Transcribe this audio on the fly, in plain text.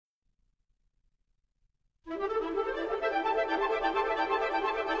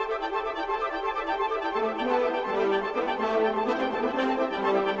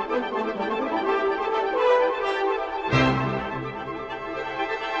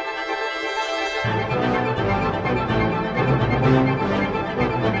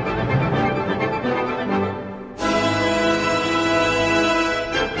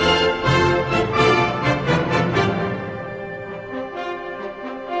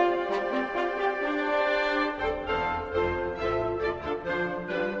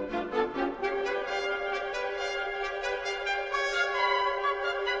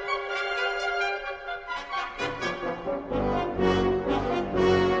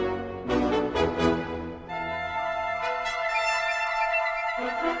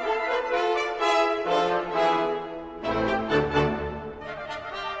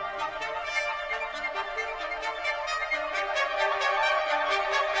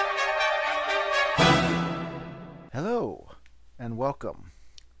Hello and welcome.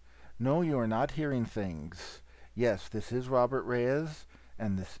 No, you are not hearing things. Yes, this is Robert Reyes,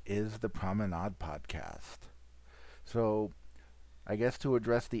 and this is the Promenade Podcast. So, I guess to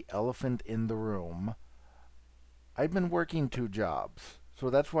address the elephant in the room, I've been working two jobs. So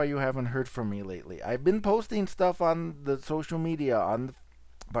that's why you haven't heard from me lately. I've been posting stuff on the social media,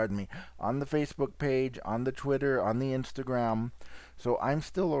 pardon me, on the Facebook page, on the Twitter, on the Instagram. So I'm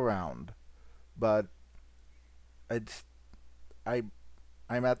still around, but it's I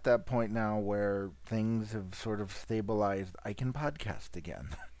I'm at that point now where things have sort of stabilized. I can podcast again.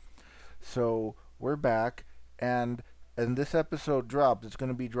 So we're back, and this episode drops. It's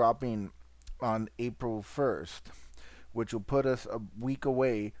going to be dropping on April 1st, which will put us a week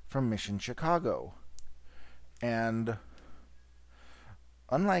away from Mission Chicago. And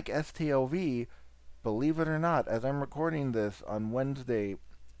unlike STLV, believe it or not, as I'm recording this on Wednesday,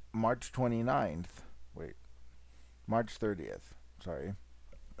 March 29th, wait, March 30th, sorry,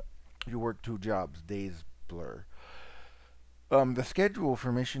 you work two jobs, days blur. The schedule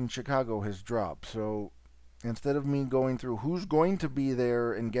for Mission Chicago has dropped, so instead of me going through who's going to be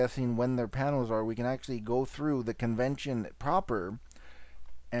there and guessing when their panels are, we can actually go through the convention proper,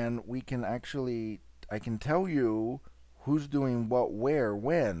 and I can tell you who's doing what, where,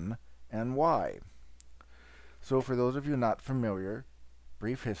 when, and why. So, for those of you not familiar,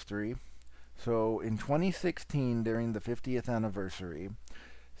 brief history. So, in 2016, during the 50th anniversary,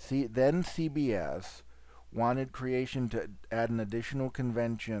 then CBS wanted Creation to add an additional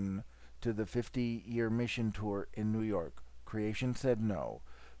convention to the 50-year mission tour in New York. Creation said no.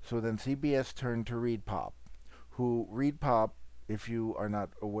 So then CBS turned to ReedPop, who ReedPop, if you are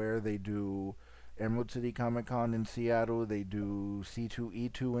not aware, they do Emerald City Comic Con in Seattle, they do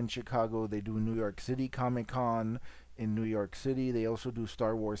C2E2 in Chicago, they do New York City Comic Con in New York City, they also do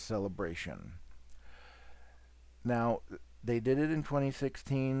Star Wars Celebration. Now, they did it in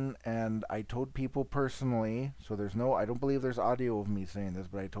 2016, and I told people personally, so I don't believe there's audio of me saying this,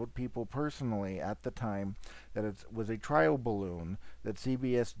 but I told people personally at the time that it was a trial balloon that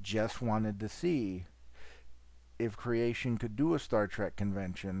CBS just wanted to see if Creation could do a Star Trek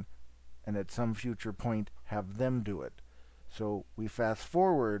convention and at some future point have them do it. So we fast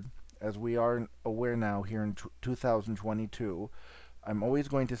forward, as we are aware now here in 2022. I'm always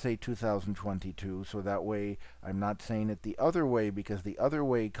going to say 2022, so that way I'm not saying it the other way, because the other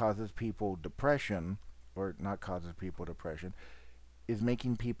way causes people depression, or not causes people depression, is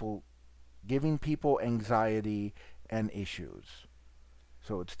giving people anxiety and issues.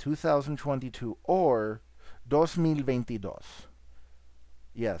 So it's 2022 or 2022.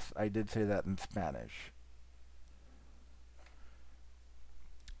 Yes, I did say that in Spanish.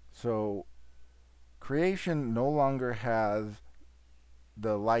 So Creation no longer has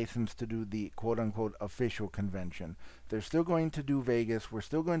the license to do the quote unquote official convention. They're still going to do Vegas. We're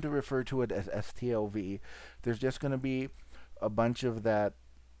still going to refer to it as STLV. There's just going to be a bunch of that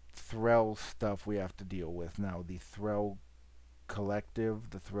Threll stuff we have to deal with now. The Threll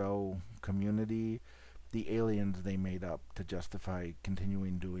collective, the Threll community, the aliens they made up to justify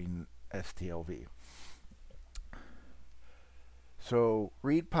continuing doing STLV. So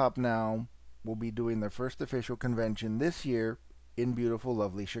ReedPop now will be doing their first official convention this year in beautiful,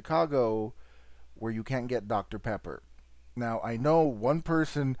 lovely Chicago, where you can't get Dr. Pepper. Now, I know one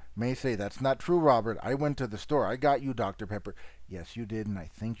person may say, that's not true, Robert. I went to the store. I got you Dr. Pepper. Yes, you did, and I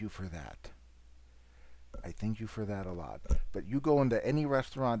thank you for that. I thank you for that a lot. But you go into any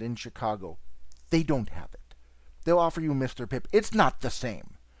restaurant in Chicago, they don't have it. They'll offer you Mr. Pip. It's not the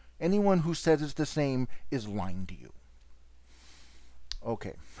same. Anyone who says it's the same is lying to you.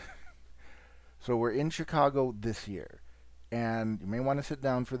 Okay. So we're in Chicago this year. And you may want to sit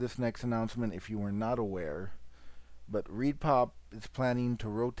down for this next announcement if you are not aware. But ReedPop is planning to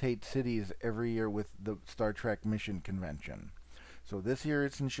rotate cities every year with the Star Trek Mission Convention. So this year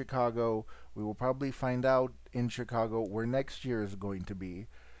it's in Chicago. We will probably find out in Chicago where next year is going to be.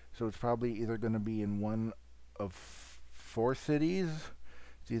 So it's probably either going to be in one of four cities.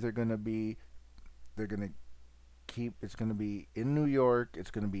 It's either going to be, it's going to be in New York,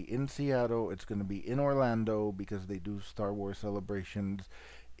 it's going to be in Seattle, it's going to be in Orlando because they do Star Wars celebrations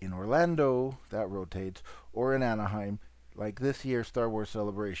in Orlando, that rotates, or in Anaheim. Like this year's Star Wars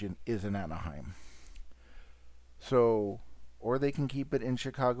celebration is in Anaheim. So, or they can keep it in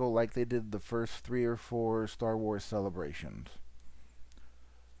Chicago like they did the first 3 or 4 Star Wars celebrations.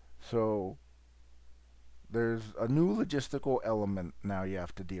 So, there's a new logistical element now you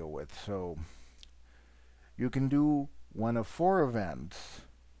have to deal with. So, you can do one of 4 events.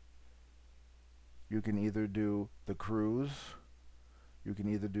 You can either do the cruise, You can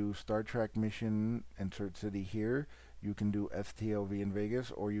either do Star Trek mission, insert city here. You can do STLV in Vegas,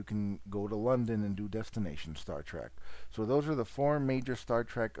 or you can go to London and do Destination Star Trek. So those are the four major Star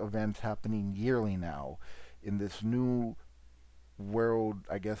Trek events happening yearly now in this new world.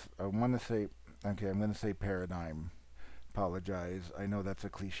 I guess I want to say, okay, I'm going to say paradigm. Apologize. I know that's a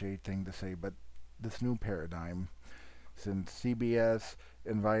cliche thing to say, but this new paradigm, since CBS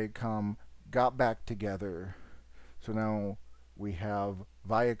and Viacom got back together, so now we have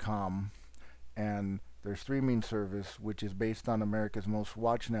Viacom and their streaming service, which is based on America's most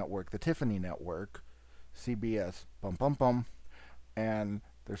watched network, the Tiffany Network, CBS, bum bum bum, and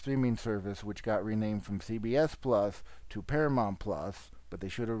their streaming service, which got renamed from CBS Plus to Paramount Plus, but they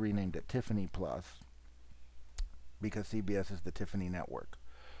should have renamed it Tiffany Plus because CBS is the Tiffany Network.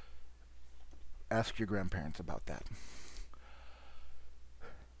 Ask your grandparents about that.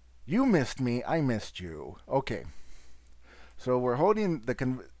 You missed me, I missed you. Okay. So we're holding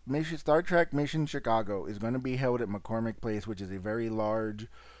the Star Trek Mission Chicago is going to be held at McCormick Place, which is a very large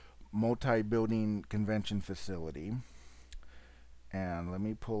multi-building convention facility. And let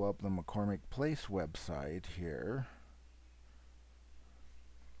me pull up the McCormick Place website here.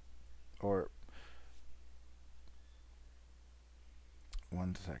 Or,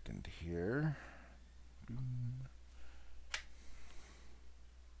 one second here.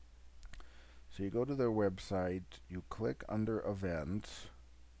 So you go to their website, you click under events,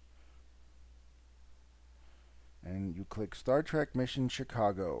 and you click Star Trek Mission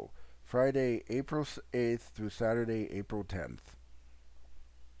Chicago, Friday, April 8th through Saturday, April 10th.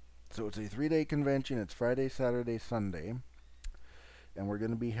 So it's a 3-day convention. It's Friday, Saturday, Sunday. And we're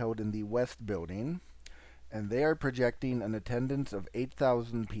going to be held in the West Building. And they are projecting an attendance of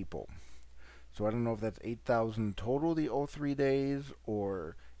 8,000 people. So I don't know if that's 8,000 total the 3 days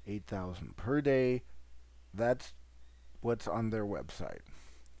or 8,000 per day. That's what's on their website.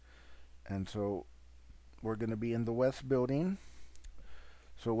 And so we're going to be in the West Building.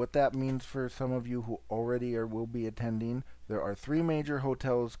 So what that means for some of you who already or will be attending, there are 3 major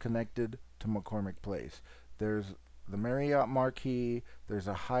hotels connected to McCormick Place. There's the Marriott Marquis, there's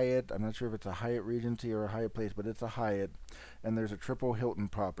a Hyatt, I'm not sure if it's a Hyatt Regency or a Hyatt Place, but it's a Hyatt, and there's a Triple Hilton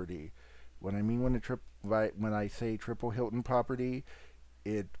property. When I say Triple Hilton property,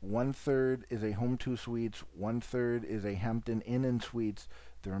 1/3 is a Home 2 Suites, 1/3 is a Hampton Inn and Suites,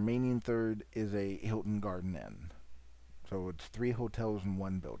 the remaining third is a Hilton Garden Inn. So it's 3 hotels in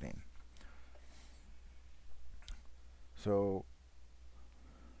one building. So,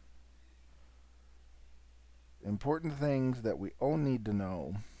 important things that we all need to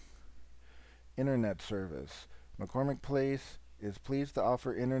know. Internet service. McCormick Place is pleased to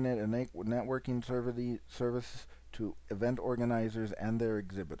offer internet and networking service to event organizers and their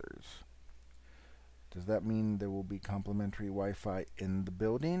exhibitors. Does that mean there will be complimentary Wi-Fi in the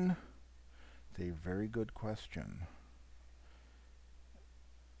building? It's a very good question.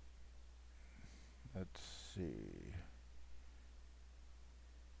 Let's see.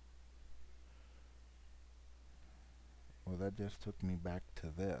 Well, that just took me back to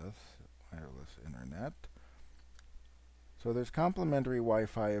this wireless internet. So there's complimentary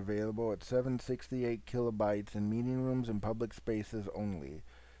Wi-Fi available at 768 kilobytes in meeting rooms and public spaces only.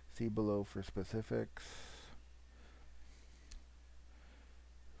 See below for specifics.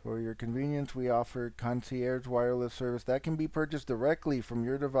 For your convenience, we offer concierge wireless service that can be purchased directly from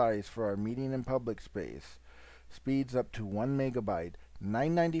your device for our meeting and public space. Speeds up to 1 megabyte,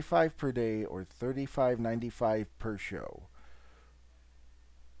 $9.95 per day or $35.95 per show.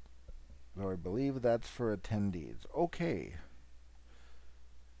 So I believe that's for attendees. Okay.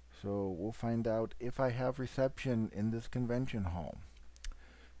 So we'll find out if I have reception in this convention hall.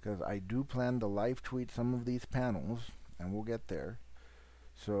 Because I do plan to live tweet some of these panels, and we'll get there.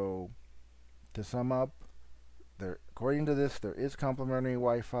 So, to sum up, according to this, there is complimentary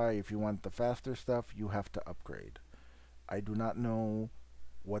Wi-Fi. If you want the faster stuff, you have to upgrade. I do not know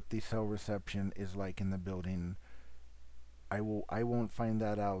what the cell reception is like in the building. I won't find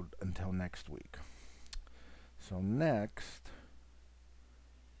that out until next week. So next,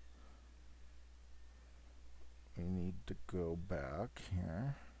 we need to go back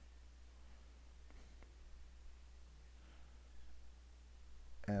here.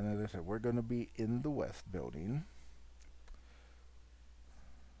 And as I said, we're going to be in the West Building.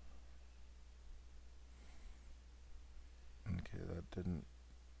 Okay, that didn't...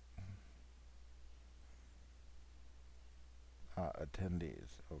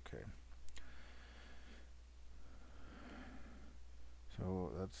 attendees, okay.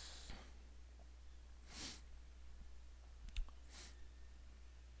 So that's...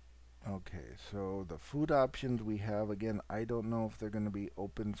 Okay, so the food options we have, again, I don't know if they're going to be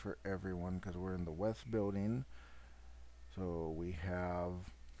open for everyone because we're in the West Building. So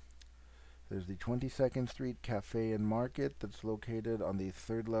there's the 22nd Street Cafe and Market that's located on the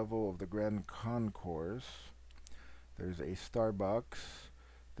third level of the Grand Concourse. There's a Starbucks.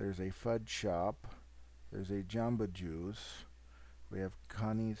 There's a Fudge Shop. There's a Jamba Juice. We have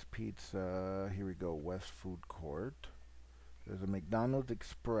Connie's Pizza. Here we go, West Food Court. There's a McDonald's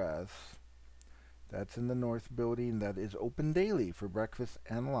Express. That's in the North Building. That is open daily for breakfast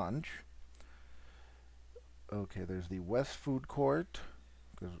and lunch. Okay, there's the West Food Court,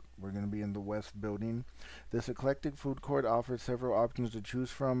 because we're going to be in the West Building. This eclectic food court offers several options to choose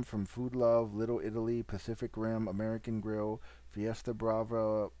from Food Love, Little Italy, Pacific Rim, American Grill, Fiesta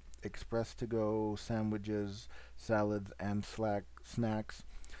Brava, Express to Go, sandwiches, salads, and snacks.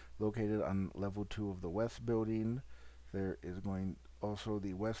 Located on level 2 of the West Building. There is going also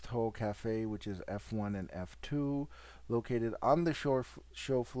the West Hull Cafe, which is F1 and F2. Located on the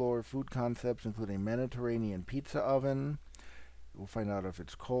show floor, food concepts including Mediterranean pizza oven. We'll find out if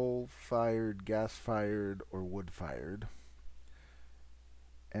it's coal-fired, gas-fired, or wood-fired.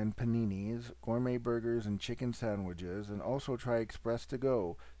 And paninis, gourmet burgers, and chicken sandwiches. And also try Express to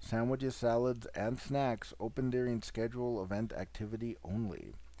Go. Sandwiches, salads, and snacks open during schedule event activity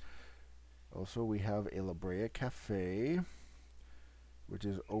only. Also, we have a La Brea Cafe, which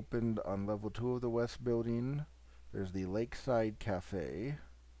is opened on level 2 of the West Building. There's the Lakeside Cafe,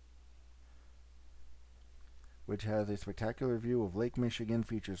 which has a spectacular view of Lake Michigan,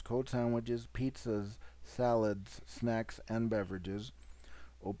 features cold sandwiches, pizzas, salads, snacks, and beverages.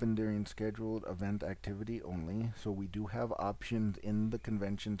 Open during scheduled event activity only. So we do have options in the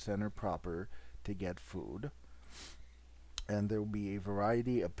convention center proper to get food. And there will be a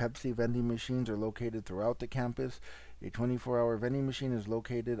variety of Pepsi vending machines are located throughout the campus. A 24-hour vending machine is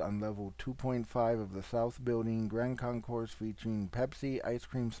located on level 2.5 of the South Building Grand Concourse, featuring Pepsi, ice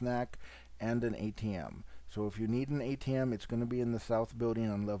cream snack, and an ATM. So if you need an ATM, it's going to be in the South Building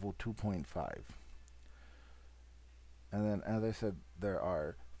on level 2.5. And then, as I said, there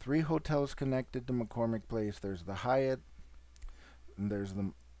are 3 hotels connected to McCormick Place. There's the Hyatt, and there's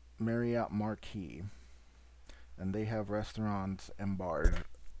the Marriott Marquis. And they have restaurants and bars,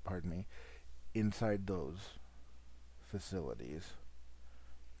 inside those facilities.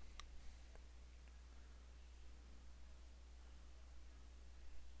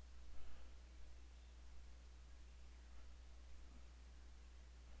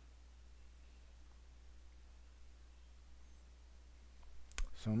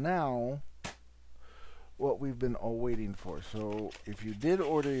 So now, what we've been all waiting for. So if you did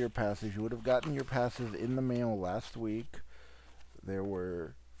order your passes, you would have gotten your passes in the mail last week. There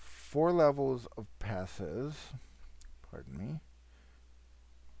were 4 levels of passes. Pardon me.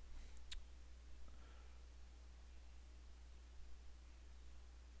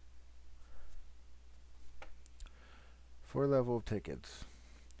 Four level of tickets.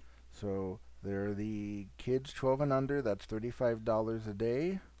 So there are the kids 12 and under, that's $35 a day,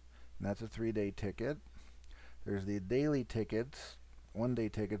 and that's a 3-day ticket. There's the daily tickets, 1-day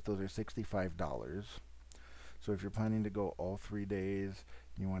tickets, those are $65. So if you're planning to go all 3 days,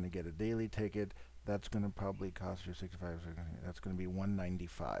 and you want to get a daily ticket, that's going to probably cost you $65. That's going to be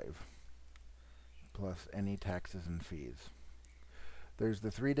 $195 plus any taxes and fees. There's the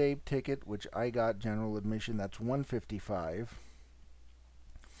 3-day ticket, which I got general admission, that's $155.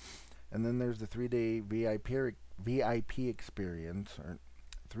 And then there's the 3-day VIP experience, or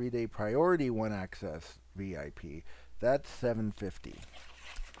 3-day priority 1 access VIP. That's $750.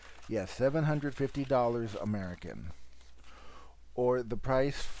 Yes, $750 American. Or the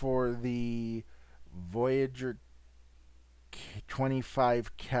price for the Voyager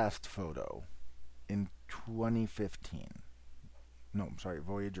 25 cast photo in 2015. No, I'm sorry,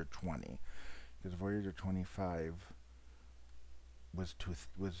 Voyager 20. Because Voyager 25 was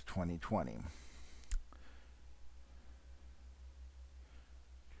 2020.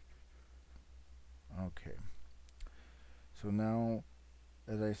 Okay. So now,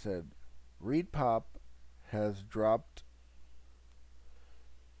 as I said, ReedPop has dropped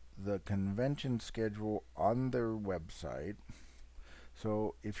the convention schedule on their website.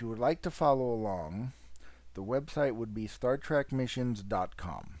 So if you would like to follow along, the website would be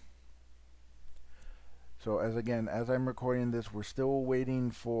StarTrekMissions.com. So as I'm recording this, we're still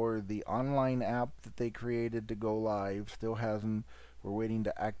waiting for the online app that they created to go live. Still hasn't. We're waiting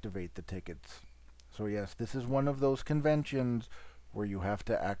to activate the tickets. So yes, this is one of those conventions where you have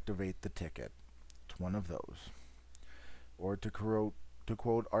to activate the ticket. It's one of those. Or to quote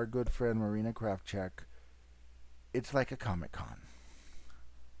our good friend Marina Kravchuk, it's like a Comic-Con.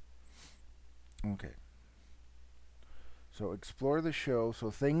 Okay. So explore the show.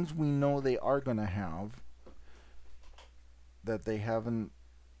 So things we know they are going to have that they haven't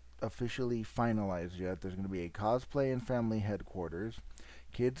officially finalized yet. There's going to be a cosplay and family headquarters.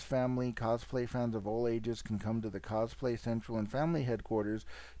 Kids, family, cosplay fans of all ages can come to the Cosplay Central and Family Headquarters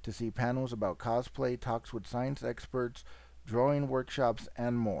to see panels about cosplay, talks with science experts, drawing workshops,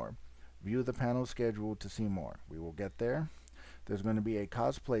 and more. View the panel schedule to see more. We will get there. There's going to be a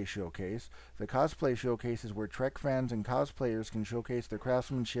cosplay showcase. The cosplay showcase is where Trek fans and cosplayers can showcase their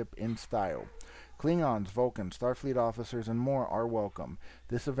craftsmanship in style. Klingons, Vulcans, Starfleet officers, and more are welcome.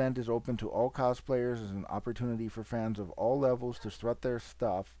 This event is open to all cosplayers as an opportunity for fans of all levels to strut their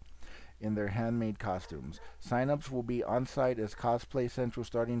stuff in their handmade costumes. Sign-ups will be on site as Cosplay Central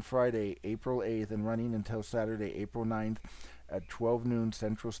starting Friday, April 8th and running until Saturday, April 9th at 12 noon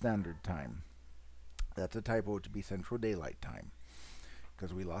Central Standard Time. That's a typo to be Central Daylight Time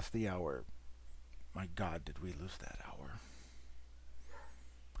because we lost the hour. My God, did we lose that hour?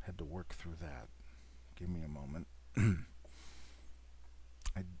 Had to work through that. Give me a moment. Okay,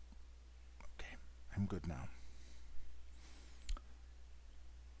 I'm good now.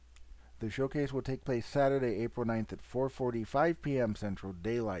 The showcase will take place Saturday, April 9th at 4:45 p.m. Central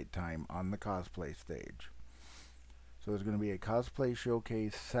Daylight Time on the cosplay stage. So there's going to be a cosplay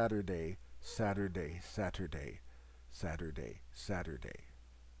showcase Saturday, Saturday, Saturday, Saturday, Saturday,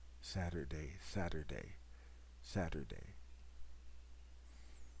 Saturday, Saturday, Saturday.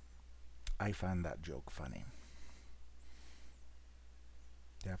 I find that joke funny.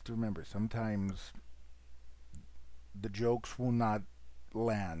 You have to remember, sometimes the jokes will not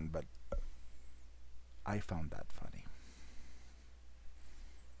land, but I found that funny.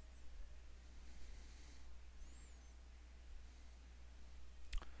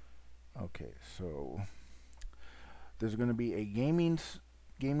 Okay, so there's going to be a gaming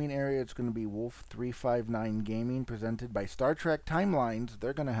area. It's going to be Wolf 359 Gaming presented by Star Trek Timelines.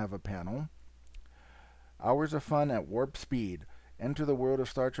 They're going to have a panel. Hours of fun at warp speed. Enter the world of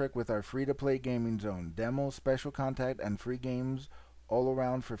Star Trek with our free-to-play gaming zone. Demos, special content, and free games all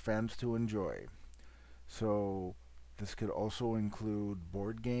around for fans to enjoy. So this could also include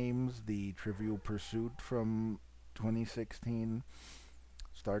board games, the Trivial Pursuit from 2016,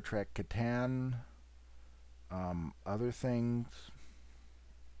 Star Trek Catan, other things.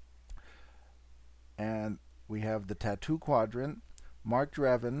 And we have the Tattoo Quadrant. Mark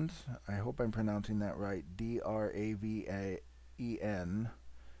Drevens, I hope I'm pronouncing that right, Draven.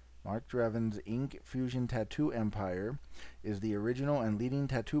 Mark Drevens' Ink Fusion Tattoo Empire is the original and leading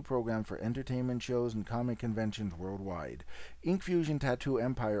tattoo program for entertainment shows and comic conventions worldwide. Ink Fusion Tattoo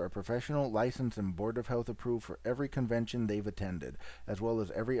Empire are professional, licensed, and Board of Health approved for every convention they've attended, as well as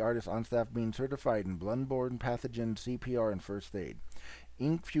every artist on staff being certified in bloodborne pathogen, CPR, and first aid.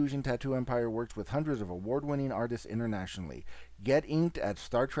 Ink Fusion Tattoo Empire works with hundreds of award-winning artists internationally. Get inked at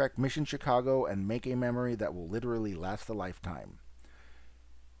Star Trek Mission Chicago and make a memory that will literally last a lifetime.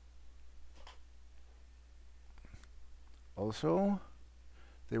 Also,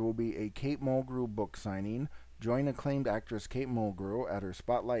 there will be a Kate Mulgrew book signing. Join acclaimed actress Kate Mulgrew at her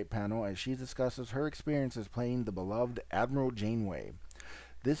spotlight panel as she discusses her experiences playing the beloved Admiral Janeway.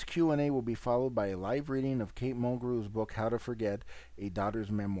 This Q&A will be followed by a live reading of Kate Mulgrew's book How to Forget, A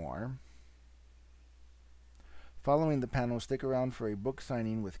Daughter's Memoir. Following the panel, stick around for a book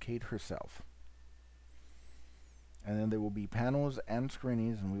signing with Kate herself. And then there will be panels and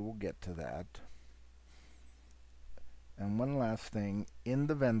screenings, and we will get to that. And one last thing, in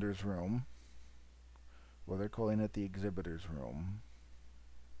the vendor's room, well, they're calling it the exhibitor's room,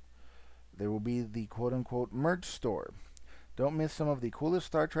 there will be the quote-unquote merch store. Don't miss some of the coolest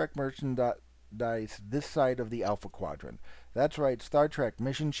Star Trek merchandise this side of the Alpha Quadrant. That's right, Star Trek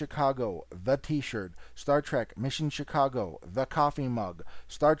Mission Chicago, the t-shirt. Star Trek Mission Chicago, the coffee mug.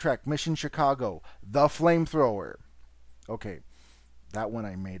 Star Trek Mission Chicago, the flamethrower. Okay, that one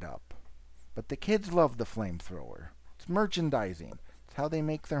I made up. But the kids love the flamethrower. It's merchandising. It's how they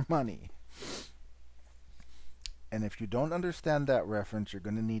make their money. And if you don't understand that reference, you're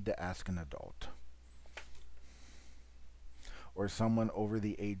going to need to ask an adult. Or someone over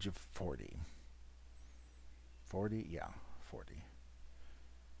the age of 40. 40? Yeah, 40.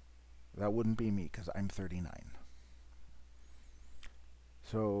 That wouldn't be me because I'm 39.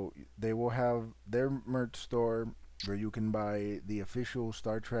 So they will have their merch store where you can buy the official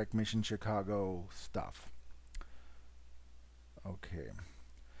Star Trek Mission Chicago stuff. Okay.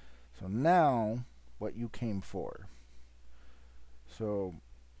 So now, what you came for. So,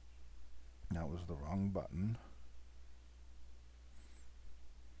 that was the wrong button.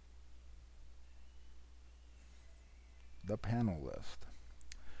 The panel list.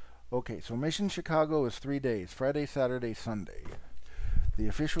 Okay, so Mission Chicago is 3 days: Friday, Saturday, Sunday. The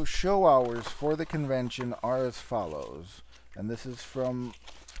official show hours for the convention are as follows, and this is from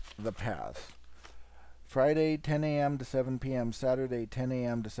the past. Friday, 10 a.m. to 7 p.m., Saturday, 10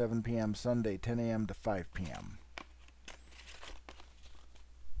 a.m. to 7 p.m., Sunday, 10 a.m. to 5 p.m.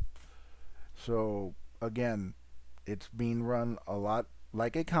 So, again, it's being run a lot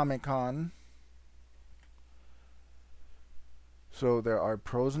like a Comic Con. So, there are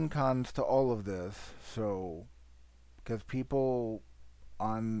pros and cons to all of this. So, because people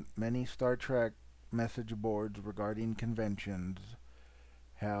on many Star Trek message boards regarding conventions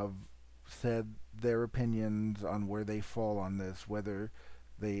have said their opinions on where they fall on this, whether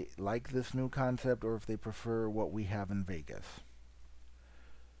they like this new concept or if they prefer what we have in Vegas.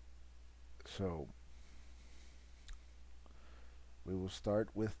 So we will start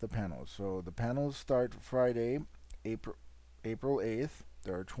with the panels. So the panels start Friday, April 8th.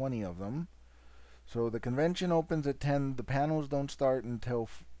 There are 20 of them. So the convention opens at 10. The panels don't start until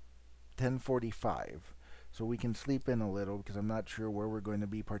 10:45. So we can sleep in a little because I'm not sure where we're going to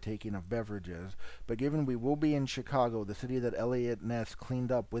be partaking of beverages. But given we will be in Chicago, the city that Elliot Ness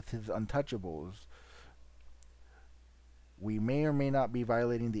cleaned up with his Untouchables, we may or may not be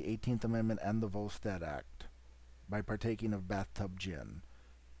violating the 18th Amendment and the Volstead Act by partaking of bathtub gin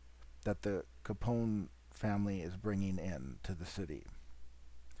that the Capone family is bringing in to the city.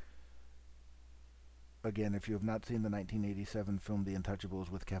 Again, if you have not seen the 1987 film The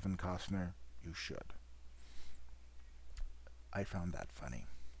Untouchables with Kevin Costner, you should. I found that funny.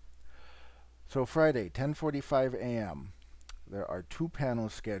 So Friday, 10:45 a.m. There are two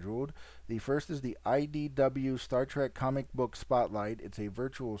panels scheduled. The first is the IDW Star Trek Comic Book Spotlight. It's a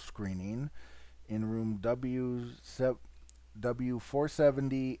virtual screening in room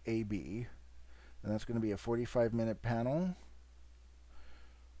W470AB. And that's going to be a 45-minute panel.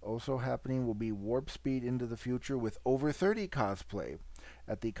 Also happening will be Warp Speed Into the Future with Over 30 cosplay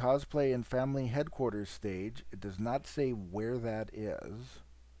at the Cosplay and Family Headquarters stage. It does not say where that is.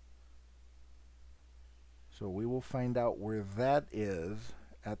 So we will find out where that is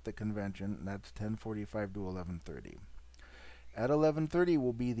at the convention. And that's 10:45 to 11:30. At 11:30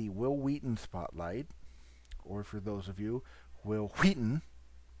 will be the Will Wheaton Spotlight, or for those of you, Will Wheaton,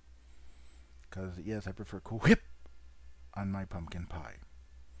 because yes, I prefer Cool Whip on my pumpkin pie.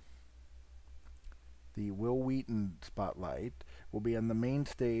 The Will Wheaton Spotlight will be on the main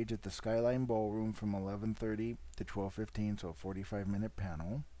stage at the Skyline Ballroom from 11:30 to 12:15, so a 45-minute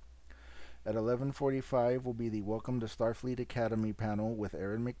panel. At 11:45 will be the Welcome to Starfleet Academy panel with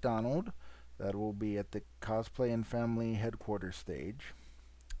Aaron McDonald. That will be at the Cosplay and Family Headquarters stage.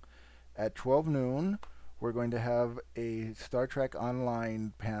 At 12 noon, we're going to have a Star Trek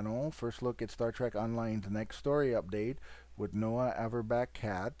Online panel. First look at Star Trek Online's next story update with Noah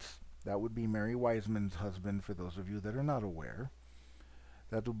Averbach-Katz. That would be Mary Wiseman's husband, for those of you that are not aware.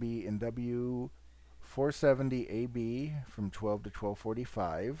 That will be in W470AB from 12 to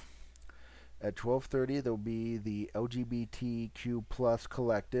 12:45. At 12:30, there will be the LGBTQ plus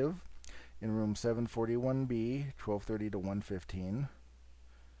collective in room 741B, 12:30 to 1:15.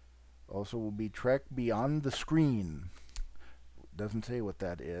 Also will be Trek Beyond the Screen. Doesn't say what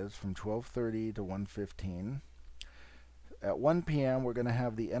that is, from 12:30 to 1:15. At 1 p.m., we're going to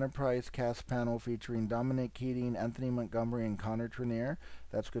have the Enterprise cast panel featuring Dominic Keating, Anthony Montgomery, and Connor Trinneer.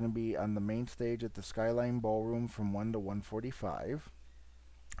 That's going to be on the main stage at the Skyline Ballroom from 1 to 1:45.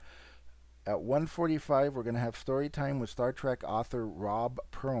 At 1:45, we're going to have story time with Star Trek author Rob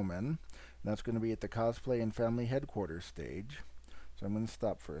Perlman. That's going to be at the Cosplay and Family Headquarters stage. So I'm going to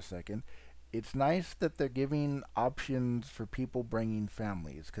stop for a second. It's nice that they're giving options for people bringing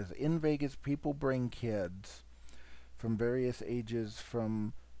families, because in Vegas, people bring kids from various ages,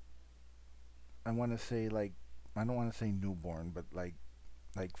 from, I want to say, like, I don't want to say newborn, but like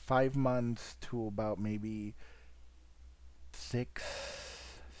 5 months to about maybe 6,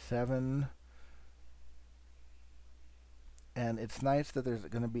 7. And it's nice that there's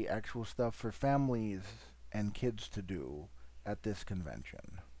going to be actual stuff for families and kids to do at this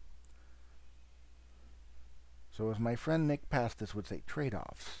convention. So as my friend Nick Pastis would say,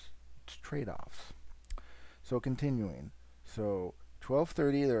 trade-offs. It's trade-offs. So continuing. So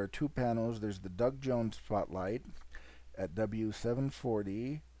 12:30, there are two panels. There's the Doug Jones Spotlight at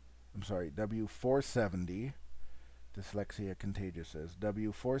W470. Dyslexia contagious says.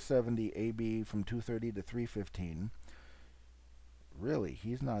 W470AB from 2:30 to 3:15. Really,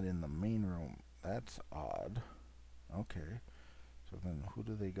 he's not in the main room. That's odd. Okay. So then who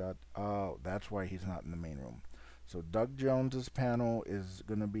do they got? Oh, that's why he's not in the main room. So Doug Jones's panel is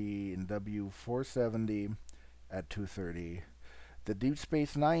going to be in W470 at 2:30. The Deep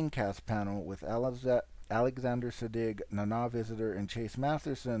Space Nine cast panel with Alexander Siddig, Nana Visitor, and Chase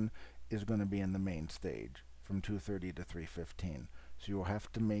Masterson is going to be in the main stage from 2:30 to 3:15. So you'll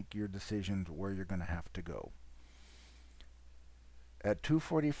have to make your decisions where you're going to have to go. At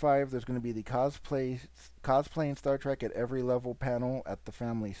 2:45, there's going to be the cosplaying Star Trek at every level panel at the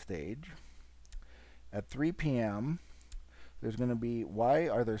family stage. At 3 p.m., there's going to be Why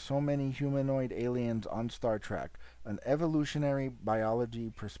Are There So Many Humanoid Aliens on Star Trek? An Evolutionary Biology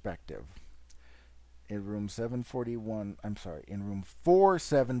Perspective. In room 741, I'm sorry, in room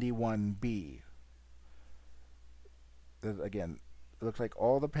 471B. Again, it looks like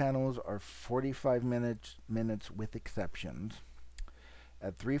all the panels are 45 minutes with exceptions.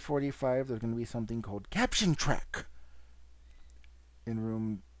 At 3:45, there's going to be something called Caption Track in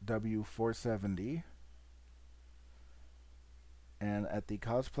room W470. And at the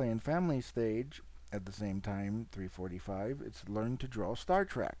Cosplay and Family stage, at the same time, 3:45, it's Learn to Draw Star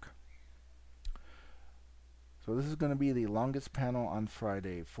Trek. So this is going to be the longest panel on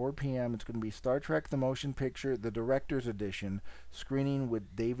Friday. 4 p.m., it's going to be Star Trek The Motion Picture, the Director's Edition, screening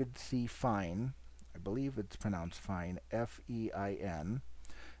with David C. Fine. I believe it's pronounced Fine, F-E-I-N.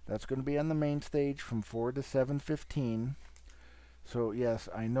 That's going to be on the main stage from 4 to 7:15. So yes,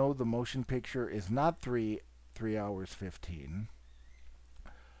 I know the motion picture is not 3 hours 15.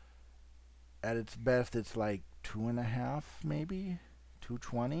 At its best, it's like 2.5, maybe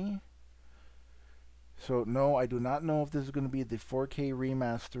 2:20. So no, I do not know if this is going to be the 4K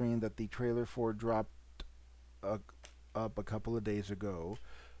remastering that the trailer for dropped up a couple of days ago.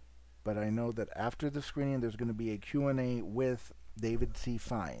 But I know that after the screening, there's going to be a Q&A with David C.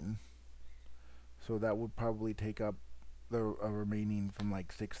 Fine. So that would probably take up the remaining from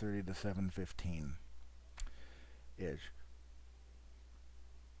like 6:30 to 7:15 ish.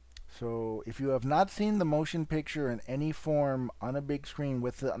 So if you have not seen the motion picture in any form on a big screen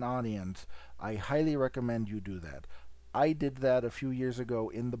with an audience, I highly recommend you do that. I did that a few years ago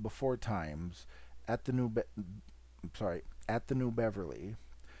in the before times at the at the New Beverly,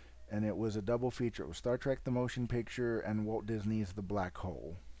 and it was a double feature. It was Star Trek the Motion Picture and Walt Disney's The Black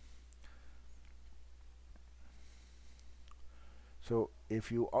Hole. So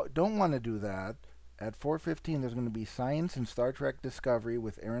if you don't want to do that, at 4:15 there's going to be Science and Star Trek Discovery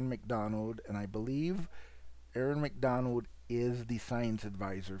with Aaron McDonald, and I believe Aaron McDonald is the science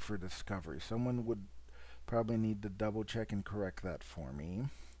advisor for Discovery. Someone would probably need to double check and correct that for me.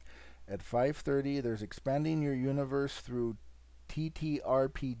 At 5:30 there's Expanding Your Universe Through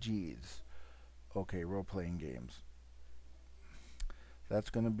TTRPGs. Okay, role-playing games.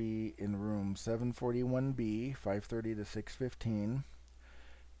 That's going to be in room 741B, 5:30 to 6:15.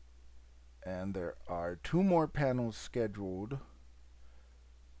 And there are 2 more panels scheduled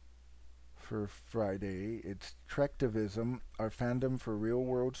for Friday. It's Trektivism, Our Fandom for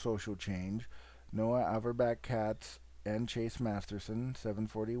Real-World Social Change. Noah Averbach-Katz and Chase Masterson,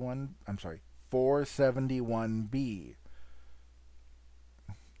 471B.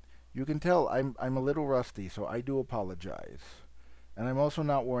 You can tell I'm a little rusty, so I do apologize. And I'm also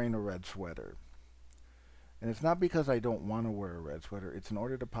not wearing a red sweater. And it's not because I don't want to wear a red sweater. It's in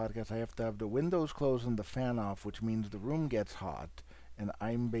order to podcast, I have to have the windows closed and the fan off, which means the room gets hot, and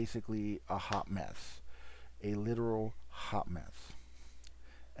I'm basically a hot mess. A literal hot mess.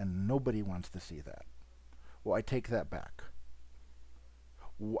 And nobody wants to see that. Well, I take that back.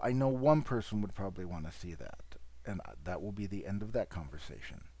 I know one person would probably want to see that, and that will be the end of that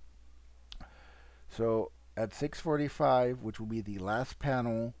conversation. So at 6:45, which will be the last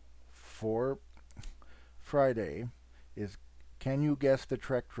panel for Friday, is Can You Guess the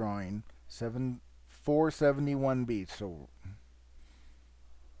Trek Drawing 471B. So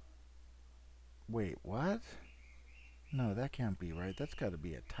wait, what? No, that can't be right. That's got to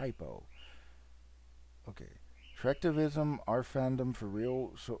be a typo. Okay. Trektivism, Our Fandom for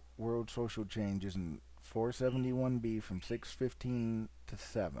World Social Change is in 471B from 6:15 to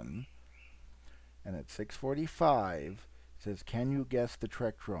 7. And at 6:45, it says, Can You Guess the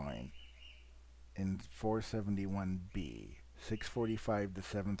Trek Drawing? In 471B, 6:45 to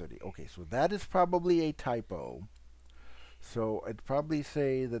 7:30. Okay, so that is probably a typo. So I'd probably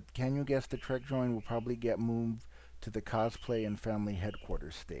say that Can You Guess the Trek Drawing will probably get moved to the Cosplay and Family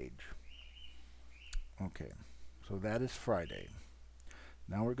Headquarters stage. Okay, so that is Friday.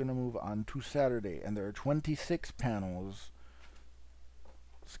 Now we're going to move on to Saturday, and there are 26 panels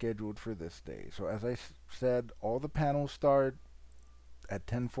scheduled for this day. So as I said, all the panels start at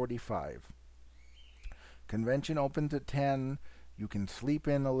 10:45. Convention opens at 10. You can sleep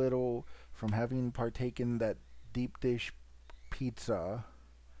in a little from having partaken that deep dish pizza,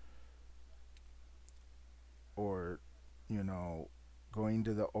 or you know, going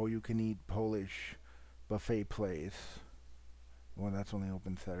to the all-you-can-eat Polish buffet place. Well, that's only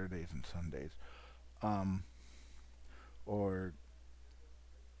open Saturdays and Sundays. Um, or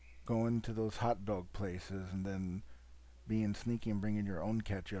going to those hot dog places and then being sneaky and bringing your own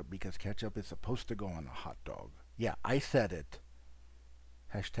ketchup because ketchup is supposed to go on a hot dog. Yeah, I said it.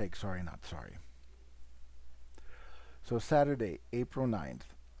 Hashtag sorry, not sorry. So Saturday, April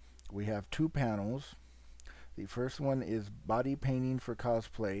 9th, we have two panels. The first one is body painting for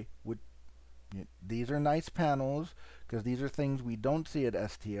cosplay. These are nice panels because these are things we don't see at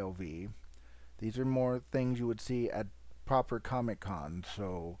STLV. These are more things you would see at proper Comic Con.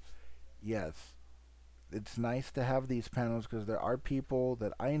 So, yes, it's nice to have these panels because there are people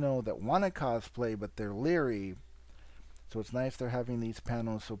that I know that want to cosplay but they're leery. So it's nice they're having these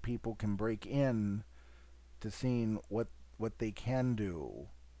panels so people can break in to seeing what they can do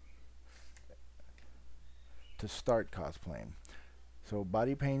to start cosplaying. So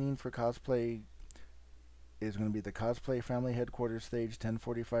body painting for cosplay is going to be the Cosplay Family Headquarters stage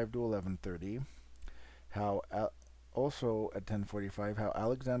 10:45 to 11:30. Also at 10:45, how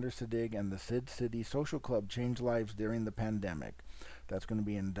Alexander Siddig and the Sid City Social Club changed lives during the pandemic. That's going to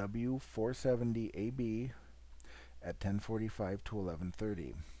be in W470AB at 10:45 to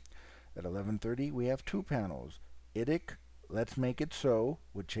 11:30. At 11:30, we have two panels. IDIC, Let's Make It So,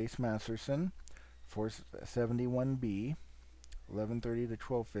 with Chase Masterson, 471B, 11:30 to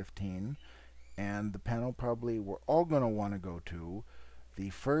 12:15. And the panel probably we're all going to want to go to, the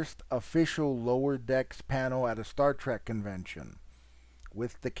first official Lower Decks panel at a Star Trek convention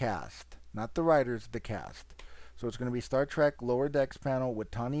with the cast. Not the writers, the cast. So it's going to be Star Trek Lower Decks panel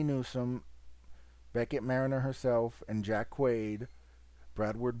with Tawny Newsome, Beckett Mariner herself, and Jack Quaid,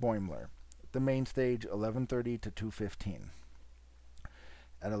 Bradward Boimler. The main stage, 11:30 to 2:15.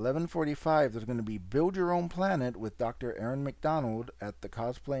 At 11:45, there's going to be Build Your Own Planet with Dr. Aaron McDonald at the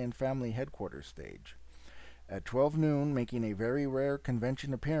Cosplay and Family Headquarters stage. At 12 noon, making a very rare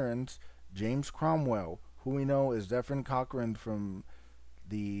convention appearance, James Cromwell, who we know is Zephyr Cochrane from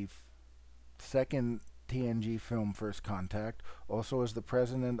the second TNG film First Contact, also as the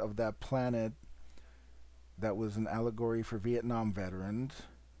president of that planet that was an allegory for Vietnam veterans,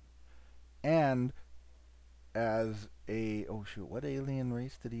 and as what alien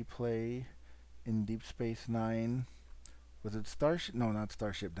race did he play in Deep Space Nine? Was it Starship? No, not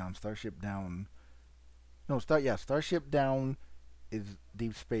Starship Down. Starship Down. No, Starship Down is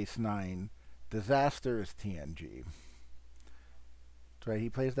Deep Space Nine. Disaster is TNG. That's right. He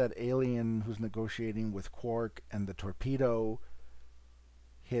plays that alien who's negotiating with Quark, and the torpedo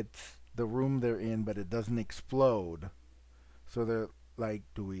hits the room they're in, but it doesn't explode. So they're like,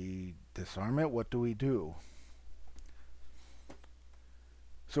 do we disarm it? What do we do?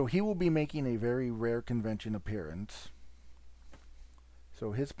 So he will be making a very rare convention appearance.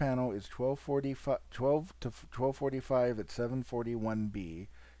 So his panel is 12 to 12:45 at 741B,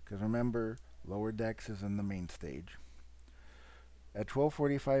 because remember, Lower Decks is in the main stage. At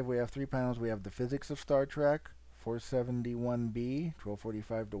 12:45, we have three panels. We have the Physics of Star Trek, 471B,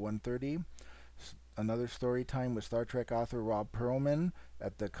 12:45 to 1:30. Another story time with Star Trek author Rob Perlman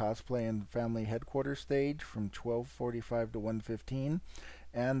at the Cosplay and Family Headquarters stage from 12:45 to 1:15.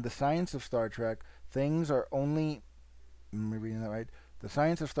 And the Science of Star Trek, things are only... Am I reading that right? The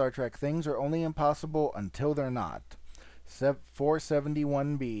Science of Star Trek, things are only impossible until they're not.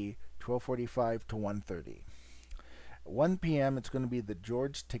 471B, 12:45 to 1:30. At 1 p.m., it's going to be the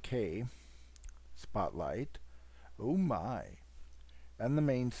George Takei spotlight. Oh my. And the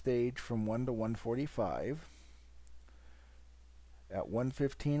main stage from 1 to 1:45. At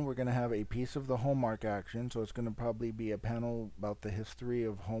 1:15, we're going to have a piece of the Hallmark action, so it's going to probably be a panel about the history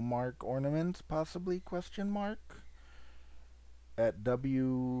of Hallmark ornaments, possibly, question mark. At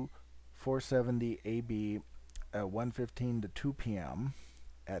W470AB at 1:15 to 2 p.m.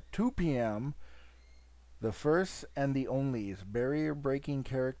 At 2 p.m., the first and the onlys, barrier-breaking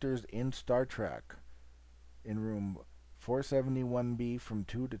characters in Star Trek, in room 471B from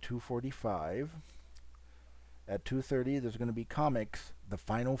 2 to 2:45. At 2:30, there's going to be comics, The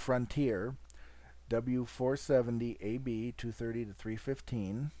Final Frontier, W470AB, 2:30 to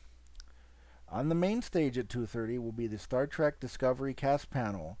 3:15. On the main stage at 2:30 will be the Star Trek Discovery cast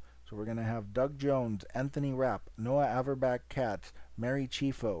panel. So we're going to have Doug Jones, Anthony Rapp, Noah Averbach-Katz, Mary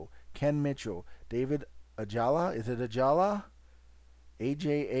Chieffo, Ken Mitchell, David Ajala. Is it Ajala?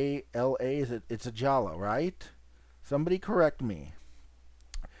 A-J-A-L-A? It's Ajala, right? Somebody correct me.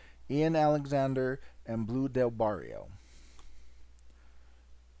 Ian Alexander and Blue Del Barrio.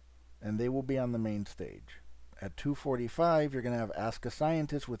 And they will be on the main stage. At 2:45, you're going to have Ask a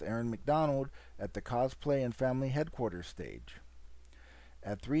Scientist with Aaron McDonald at the Cosplay and Family Headquarters stage.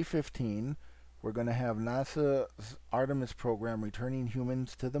 At 3:15, we're going to have NASA's Artemis program returning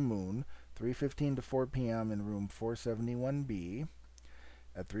humans to the moon, 3:15 to 4 p.m. in room 471B.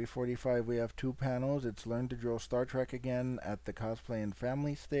 At 3:45, we have two panels. It's Learn to Draw Star Trek again at the Cosplay and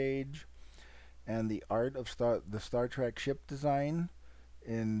Family stage, and the art of the Star Trek ship design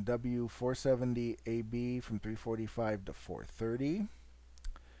in W470AB from 3:45 to 4:30.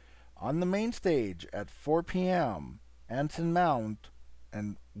 On the main stage at 4 p.m., Anson Mount,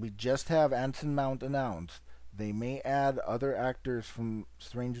 and we just have Anson Mount announced. They may add other actors from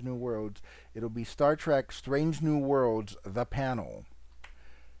Strange New Worlds. It'll be Star Trek Strange New Worlds, the panel,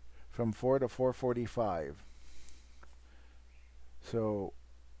 from 4 to 4:45. So,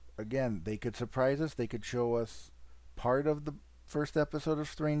 again, they could surprise us. They could show us part of the first episode of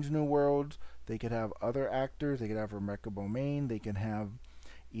Strange New Worlds. They could have other actors. They could have Rebecca Romijn. They can have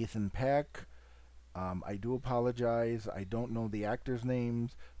Ethan Peck. I do apologize. I don't know the actors'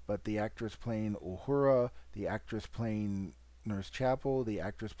 names, but the actress playing Uhura, the actress playing Nurse Chapel, the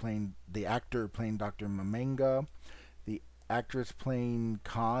actor playing Dr. Mamenga, the actress playing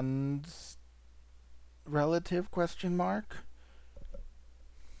Khan's relative, question mark.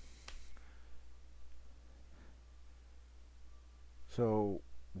 So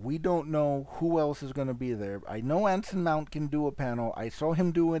we don't know who else is going to be there. I know Anson Mount can do a panel. I saw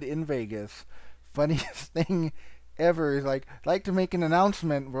him do it in Vegas. Funniest thing ever is like to make an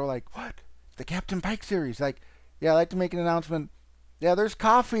announcement. We're like, what? It's the Captain Pike series. Like, yeah, I'd like to make an announcement. Yeah, there's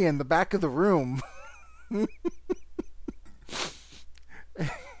coffee in the back of the room.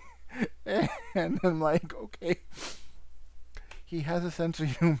 And I'm like, okay. He has a sense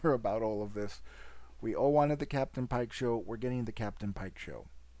of humor about all of this. We all wanted the Captain Pike show. We're getting the Captain Pike show.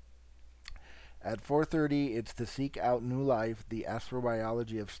 At 4:30, it's To Seek Out New Life, the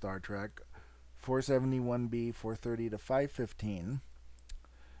astrobiology of Star Trek. 471B, 4:30 to 5:15.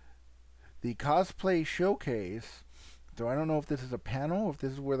 The cosplay showcase. So I don't know if this is a panel, if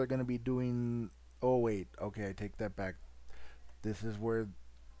this is where they're going to be doing. Oh wait, okay, I take that back. This is where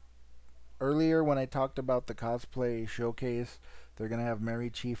earlier when I talked about the cosplay showcase, they're going to have Mary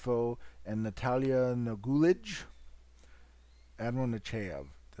Chieffo and Natalia Nagulij. Admiral Nechayev.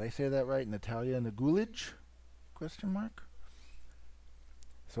 Did I say that right? Natalia Nagulij? Question mark?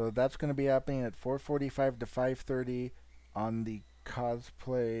 So that's going to be happening at 4:45 to 5:30 on the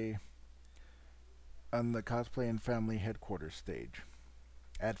cosplay and Family Headquarters stage.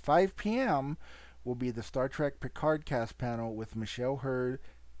 At 5 p.m. will be the Star Trek Picard cast panel with Michelle Hurd.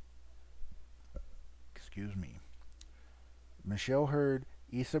 Michelle Hurd,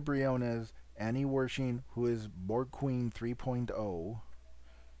 Issa Briones, Annie Wershing, who is Borg Queen 3.0,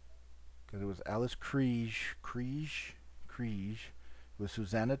 because it was Alice Kriege, with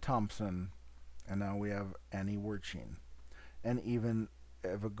Susanna Thompson, and now we have Annie Wershing, and even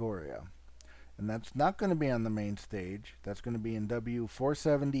Evagora. And that's not going to be on the main stage. That's going to be in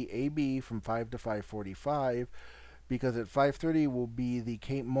W470AB from 5 to 5:45, because at 5:30 will be the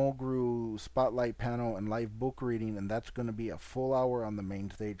Kate Mulgrew Spotlight panel and live book reading, and that's going to be a full hour on the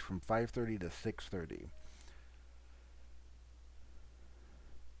main stage from 5:30 to 6:30.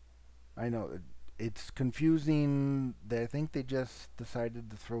 I know it's confusing. I think they just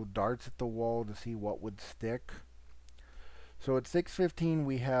decided to throw darts at the wall to see what would stick. So at 6:15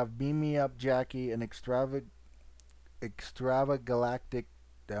 we have Beam Me Up Jackie, an extravagalactic.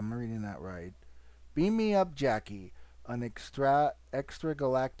 I'm reading that right. Beam Me Up Jackie, an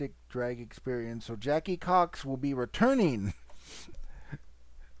extragalactic drag experience. So Jackie Cox will be returning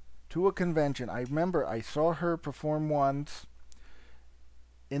to a convention. I remember I saw her perform once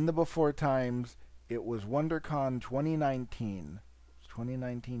in the before times. It was WonderCon 2019.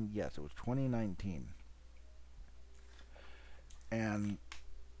 2019? Yes, it was 2019. And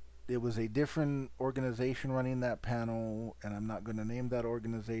it was a different organization running that panel, and I'm not going to name that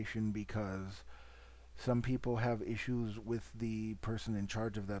organization because some people have issues with the person in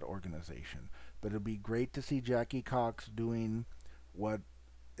charge of that organization. But it'll be great to see Jackie Cox doing what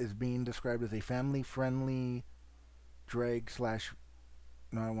is being described as a family-friendly drag slash...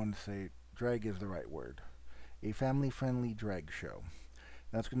 No, I want to say drag is the right word. A family-friendly drag show.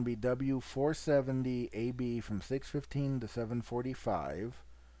 That's going to be W470AB from 6:15 to 7:45.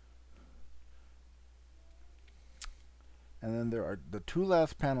 And then there are the two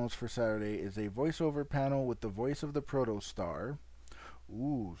last panels for Saturday is a voiceover panel with the voice of the Protostar.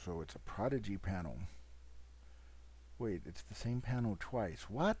 Ooh, so it's a Prodigy panel. Wait, it's the same panel twice.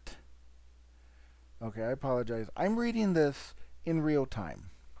 What? Okay, I apologize. I'm reading this in real time.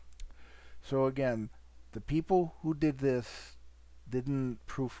 So again, The people who did this didn't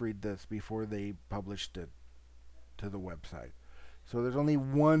proofread this before they published it to the website. So there's only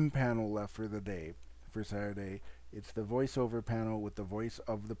one panel left for the day, for Saturday. It's the voiceover panel with the voice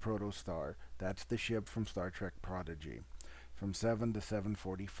of the protostar. That's the ship from Star Trek Prodigy, from 7 to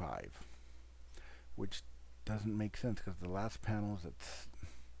 7:45, which doesn't make sense because the last panel is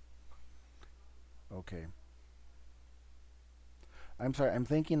okay. I'm sorry, I'm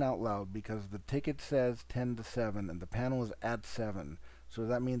thinking out loud because the ticket says 10 to 7 and the panel is at 7. So does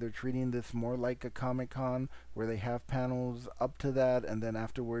that mean they're treating this more like a Comic Con where they have panels up to that and then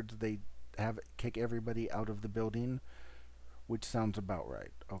afterwards they have kick everybody out of the building? Which sounds about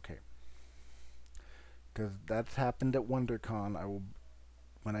right. Okay. Because that's happened at WonderCon.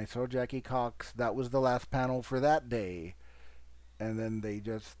 When I saw Jackie Cox, that was the last panel for that day. And then they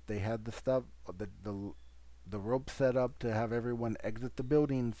had the stuff, the rope set up to have everyone exit the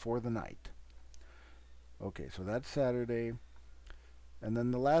building for the night. Okay, so that's Saturday. And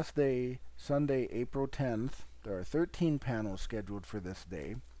then the last day, Sunday, April 10th, there are 13 panels scheduled for this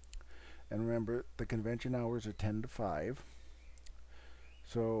day. And remember, the convention hours are 10 to 5.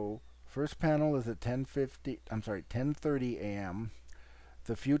 So, first panel is at 10:30 a.m.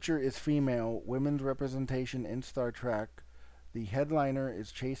 The future is female, women's representation in Star Trek. The headliner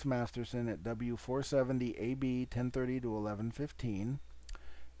is Chase Masterson at W470 AB 10:30 to 11:15.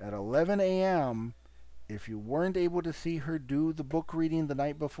 At 11 a.m., if you weren't able to see her do the book reading the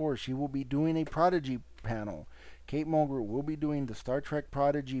night before, she will be doing a Prodigy panel. Kate Mulgrew will be doing the Star Trek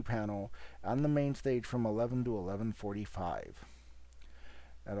Prodigy panel on the main stage from 11 to 11:45.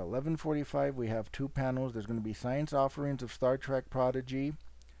 At 11:45, we have two panels. There's going to be Science Offerings of Star Trek Prodigy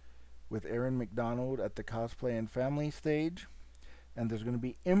with Aaron McDonald at the Cosplay and Family stage. And there's going to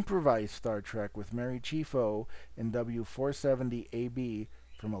be Improvised Star Trek with Mary Chieffo in W470 AB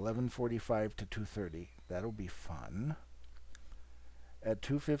from 11:45 to 2:30. That'll be fun. At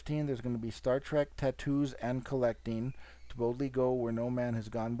 2:15, there's going to be Star Trek Tattoos and Collecting to boldly go where no man has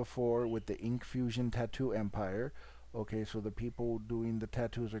gone before with the Ink Fusion Tattoo Empire. Okay, so the people doing the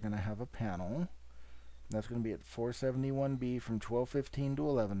tattoos are going to have a panel. That's going to be at 471B from 12:15 to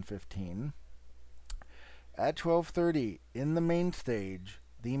 11:15. At 12:30, in the main stage,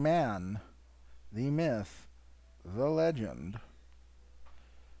 the man, the myth, the legend.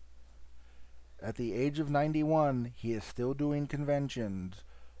 At the age of 91, he is still doing conventions.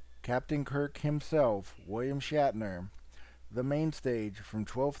 Captain Kirk himself, William Shatner, the main stage from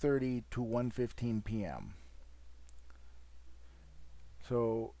 12:30 to 1:15 p.m.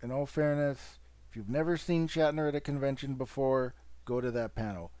 So, in all fairness, if you've never seen Shatner at a convention before, go to that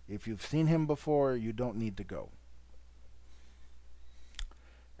panel. If you've seen him before, you don't need to go.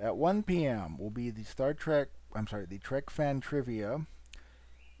 At 1 p.m. will be the Trek Fan Trivia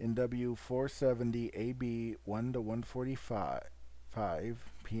in W470 AB 1 to 1:45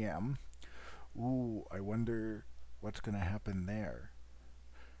 p.m. Ooh, I wonder what's going to happen there.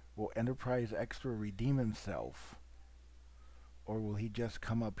 Will Enterprise Extra redeem himself? Or will he just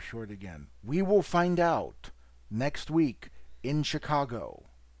come up short again? We will find out next week in Chicago.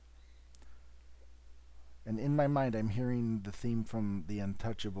 And in my mind, I'm hearing the theme from The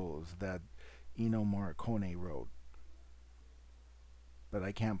Untouchables that Ennio Morricone wrote. But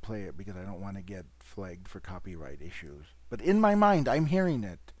I can't play it because I don't want to get flagged for copyright issues. But in my mind, I'm hearing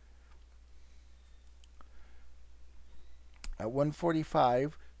it. At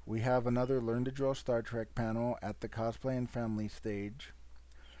 1:45, we have another Learn to Draw Star Trek panel at the Cosplay and Family stage.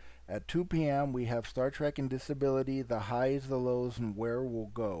 At 2 p.m., we have Star Trek and Disability, the highs, the lows, and where we'll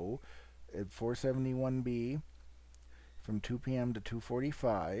go at 471B from 2 p.m. to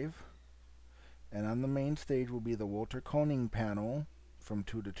 2:45. And on the main stage will be the Walter Koenig panel from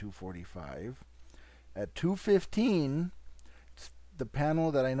 2 to 2:45. At 2:15, the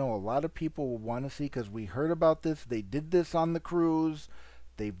panel that I know a lot of people will want to see because we heard about this. They did this on the cruise.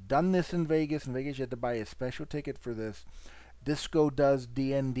 They've done this in Vegas. In Vegas, you had to buy a special ticket for this. Disco does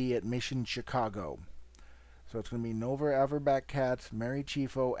D&D at Mission Chicago. So it's going to be Nova Averback Katz, Mary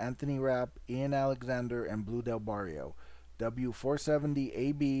Chieffo, Anthony Rapp, Ian Alexander, and Blue Del Barrio. W470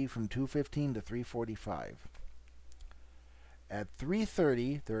 AB from 2:15 to 3:45. At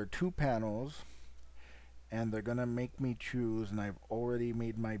 3:30, there are two panels, and they're going to make me choose, and I've already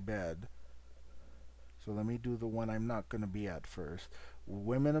made my bed. So let me do the one I'm not going to be at first.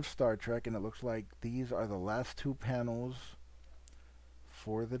 Women of Star Trek, and it looks like these are the last two panels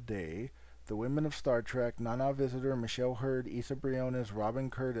for the day. The Women of Star Trek, Nana Visitor, Michelle Hurd, Issa Briones, Robin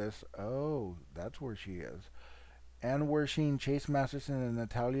Curtis. Oh, that's where she is. Anne Wershing, Chase Masterson, and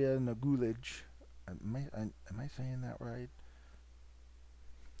Natalia Nagulij. Am I saying that right?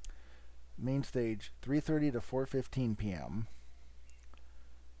 main stage, 3:30 to 4:15 p.m.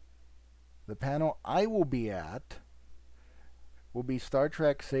 The panel I will be at will be Star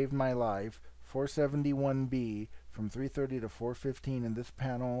Trek Saved My Life 471B from 3:30 to 4:15, and this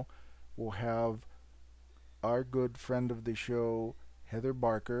panel will have our good friend of the show, Heather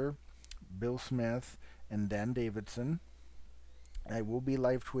Barker, Bill Smith, and Dan Davidson. I will be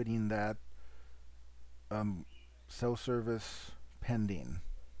live tweeting that, cell service pending.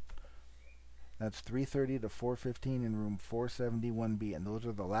 That's 3:30 to 4:15 in room 471B, and those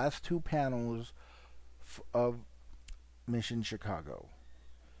are the last two panels of Mission Chicago.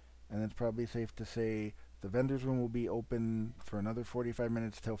 And it's probably safe to say the vendors room will be open for another 45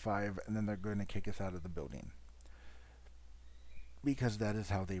 minutes till 5, and then they're going to kick us out of the building. Because that is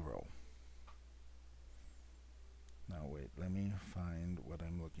how they roll. Now wait, let me find what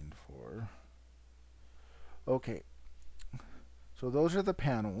I'm looking for. Okay, so those are the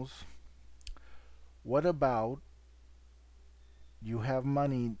panels. What about you have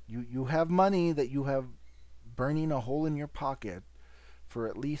money, you have money that you have burning a hole in your pocket for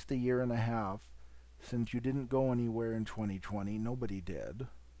at least a year and a half, since you didn't go anywhere in 2020. Nobody did.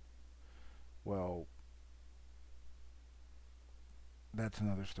 Well, that's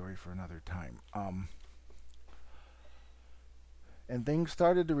another story for another time. And things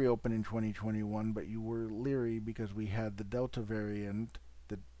started to reopen in 2021, but you were leery because we had the Delta variant,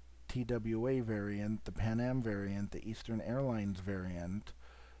 the TWA variant, the Pan Am variant, the Eastern Airlines variant,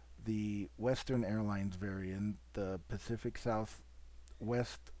 the Western Airlines variant, the Pacific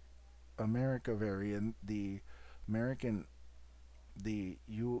Southwest America variant, the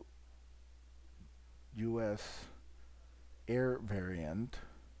U.S. Air variant.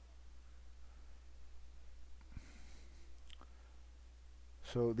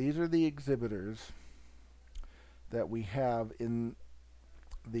 So these are the exhibitors that we have in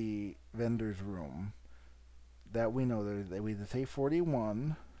the vendor's room that we know. We say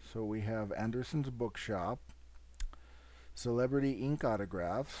 41. So we have Anderson's Bookshop, Celebrity Ink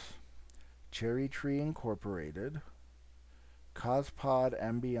Autographs, Cherry Tree Incorporated, Cospod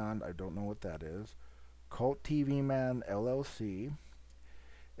and Beyond, I don't know what that is, Cult TV Man LLC,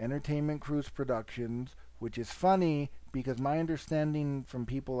 Entertainment Cruise Productions, which is funny because my understanding from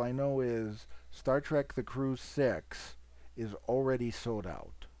people I know is Star Trek The Cruise 6 is already sold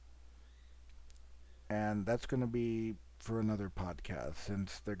out. And that's going to be for another podcast,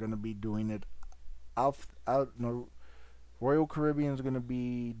 since they're going to be doing it Royal Caribbean is going to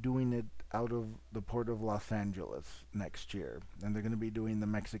be doing it out of the port of Los Angeles next year, and they're going to be doing the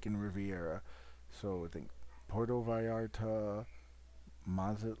Mexican Riviera. So I think Puerto Vallarta,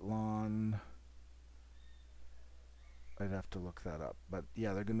 Mazatlan. I'd have to look that up, but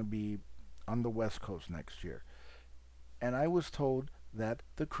yeah, they're going to be on the West Coast next year. And I was told that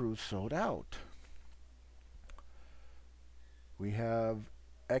the cruise sold out. We have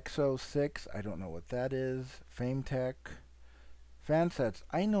XO6, I don't know what that is, FameTech, Fansets,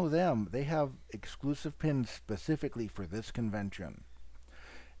 I know them. They have exclusive pins specifically for this convention.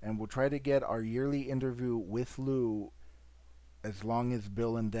 And we'll try to get our yearly interview with Lou as long as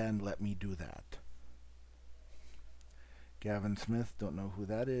Bill and Dan let me do that. Gavin Smith, don't know who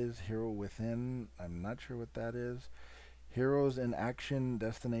that is. Hero Within, I'm not sure what that is. Heroes in Action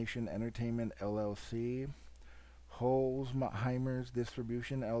Destination Entertainment LLC. Holzheimer's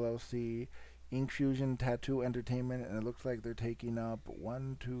Distribution LLC. Ink Fusion Tattoo Entertainment, and it looks like they're taking up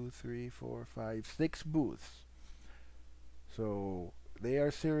 6 booths. So they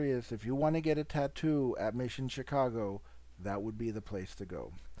are serious. If you want to get a tattoo at Mission Chicago, that would be the place to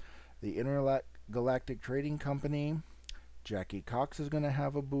go. The Intergalactic Trading Company, Jackie Cox is going to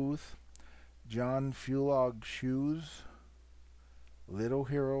have a booth. John Fulog Shoes, Little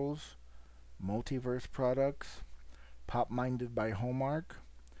Heroes, Multiverse Products, Pop Minded by Hallmark,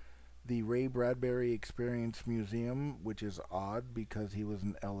 the Ray Bradbury Experience Museum, which is odd because he was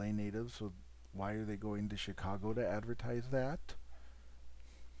an LA native, so why are they going to Chicago to advertise that?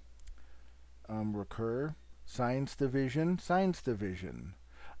 Recur, Science Division.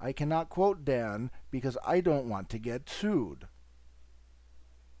 I cannot quote Dan because I don't want to get sued.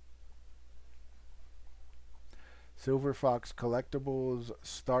 Silver Fox Collectibles,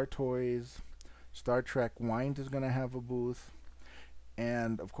 Star Toys, Star Trek Wines is going to have a booth.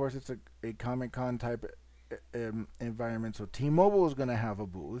 And of course it's a Comic-Con type environment, so T-Mobile is going to have a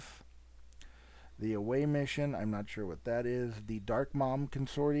booth. The Away Mission, I'm not sure what that is. The Dark Mom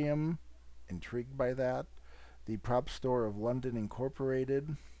Consortium, intrigued by that. The Prop Store of London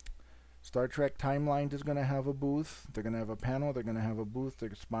Incorporated. Star Trek Timeline is going to have a booth. They're going to have a panel. They're going to have a booth. They're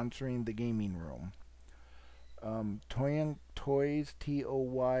sponsoring the gaming room. Toys,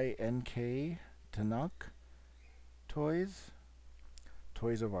 Toynk, Tanuk Toys,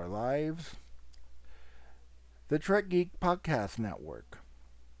 Toys of Our Lives, the Trek Geek Podcast Network.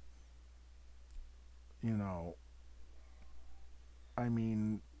 You know, I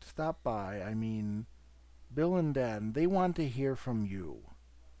mean, stop by. I mean, Bill and Dan, they want to hear from you.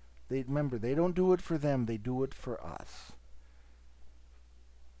 They remember they don't do it for them, they do it for us.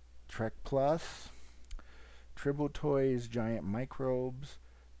 Trek Plus, Tribble Toys, Giant Microbes,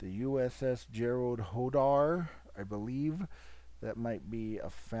 the USS Gerald Hodar, I believe that might be a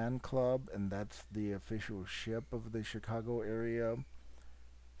fan club, and that's the official ship of the Chicago area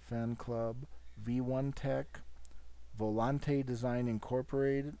fan club. V1 Tech, Volante Design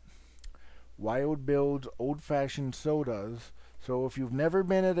Incorporated, Wild Builds Old Fashioned Sodas. So if you've never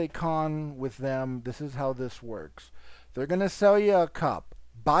been at a con with them, this is how this works. They're going to sell you a cup.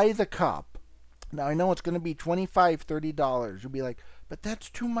 Buy the cup. Now I know it's going to be $25, $30. You'll be like, but that's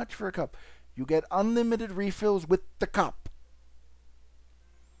too much for a cup. You get unlimited refills with the cup.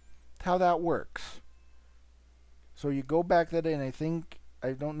 That's how that works. So you go back that day, and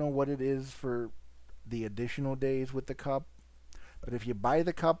I don't know what it is for the additional days with the cup. But if you buy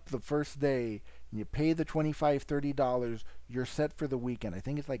the cup the first day and you pay the $25, $30, you're set for the weekend. I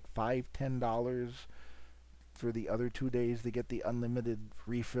think it's like $5, $10 for the other 2 days to get the unlimited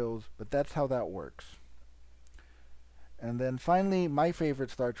refills. But that's how that works. And then finally, my favorite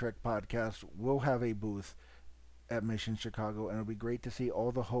Star Trek podcast will have a booth at Mission Chicago, and it'll be great to see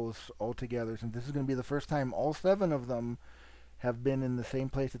all the hosts all together, since this is going to be the first time all 7 of them have been in the same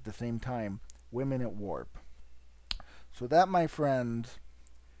place at the same time. Women at Warp. So that, my friends,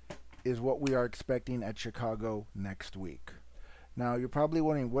 is what we are expecting at Chicago next week. Now, you're probably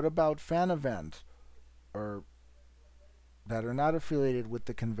wondering, what about fan events or that are not affiliated with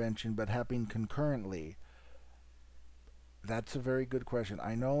the convention but happening concurrently? That's a very good question.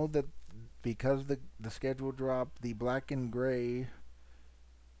 I know that because the schedule dropped, the Black and Gray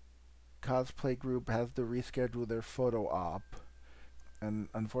cosplay group has to reschedule their photo op. And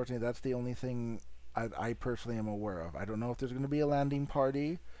unfortunately, that's the only thing I personally am aware of. I don't know if there's going to be a landing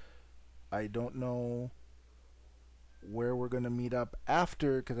party. I don't know where we're going to meet up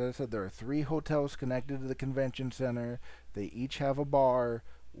after, because as I said, there are 3 hotels connected to the convention center. They each have a bar,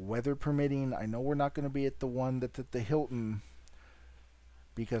 weather permitting. I know we're not going to be at the one that's at the Hilton,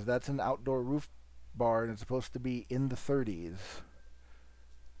 because that's an outdoor roof bar, and it's supposed to be in the 30s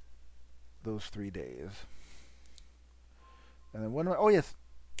those 3 days. And then oh yes,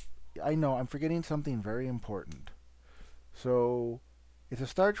 I know, I'm forgetting something very important. So, it's a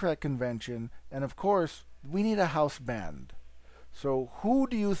Star Trek convention, and of course, we need a house band. So, who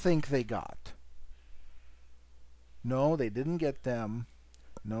do you think they got? No, they didn't get them.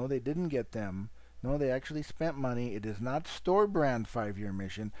 No, they didn't get them. No, they actually spent money. It is not store brand 5-year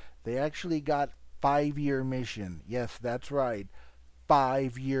mission. They actually got 5-year mission. Yes, that's right.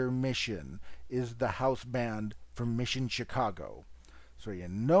 5-year mission is the house band from Mission Chicago. So you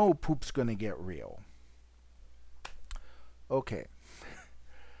know poop's gonna get real. Okay.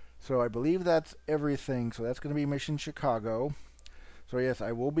 So I believe that's everything. So that's gonna be Mission Chicago. So yes,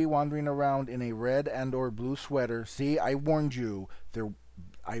 I will be wandering around in a red and or blue sweater. See, I warned you.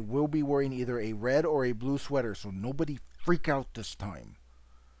 I will be wearing either a red or a blue sweater, so nobody freak out this time.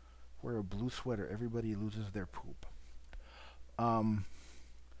 Wear a blue sweater, everybody loses their poop.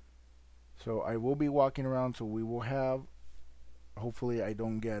 So I will be walking around, so we will have, hopefully I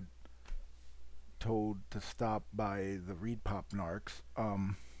don't get told to stop by the Reed Pop Narcs.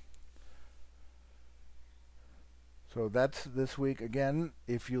 So that's this week. Again,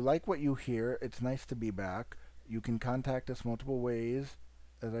 if you like what you hear, it's nice to be back. You can contact us multiple ways.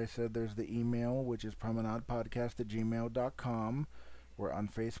 As I said, there's the email, which is promenadepodcast@gmail.com. We're on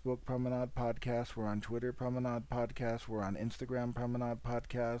Facebook, Promenade Podcast. We're on Twitter, Promenade Podcast. We're on Instagram, Promenade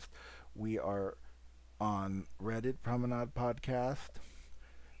Podcast. We are on Reddit, Promenade Podcast.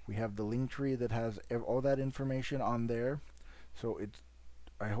 We have the link tree that has all that information on there. So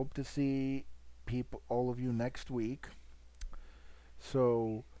I hope to see all of you next week.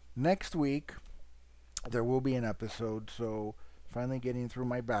 So next week there will be an episode. So finally getting through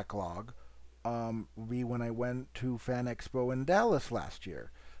my backlog. Will be when I went to Fan Expo in Dallas last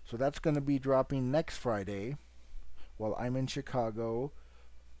year. So that's going to be dropping next Friday while I'm in Chicago,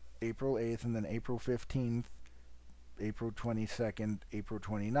 April 8th, and then April 15th, April 22nd, April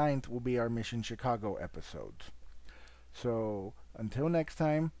 29th will be our Mission Chicago episodes. So until next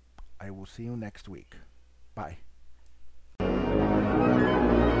time, I will see you next week. Bye.